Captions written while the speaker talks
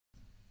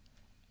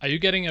Are you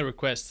getting a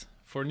request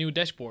for a new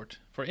dashboard,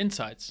 for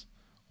insights,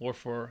 or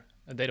for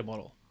a data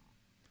model?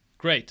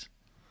 Great,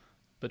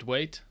 but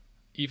wait,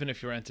 even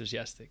if you're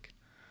enthusiastic.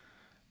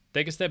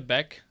 Take a step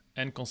back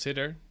and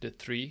consider the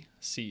 3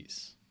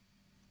 C's.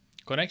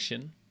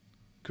 Connection,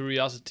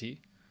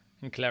 curiosity,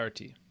 and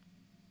clarity.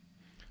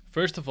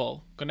 First of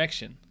all,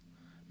 connection.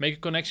 Make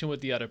a connection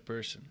with the other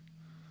person.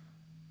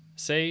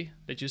 Say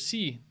that you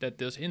see that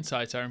those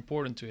insights are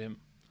important to him.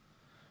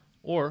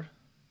 Or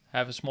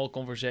have a small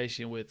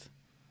conversation with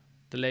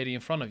the lady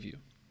in front of you.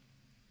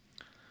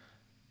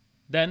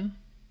 Then,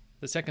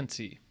 the second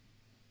C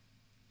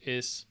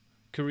is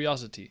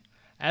curiosity.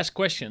 Ask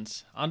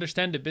questions,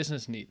 understand the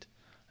business need,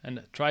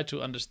 and try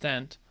to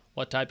understand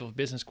what type of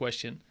business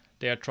question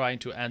they are trying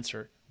to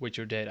answer with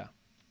your data.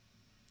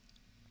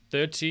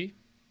 Third C,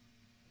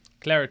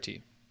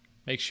 clarity.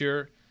 Make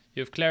sure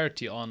you have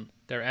clarity on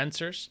their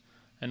answers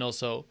and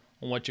also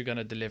on what you're going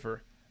to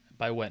deliver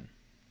by when.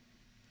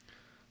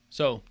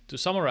 So, to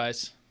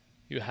summarize,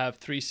 you have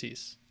 3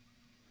 C's.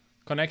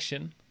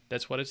 Connection,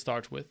 that's what it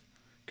starts with,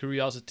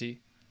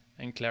 curiosity,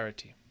 and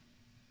clarity.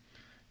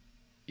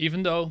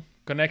 Even though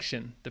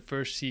connection, the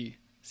first C,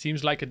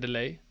 seems like a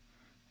delay,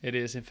 it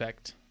is in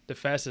fact the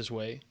fastest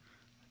way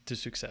to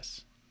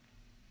success.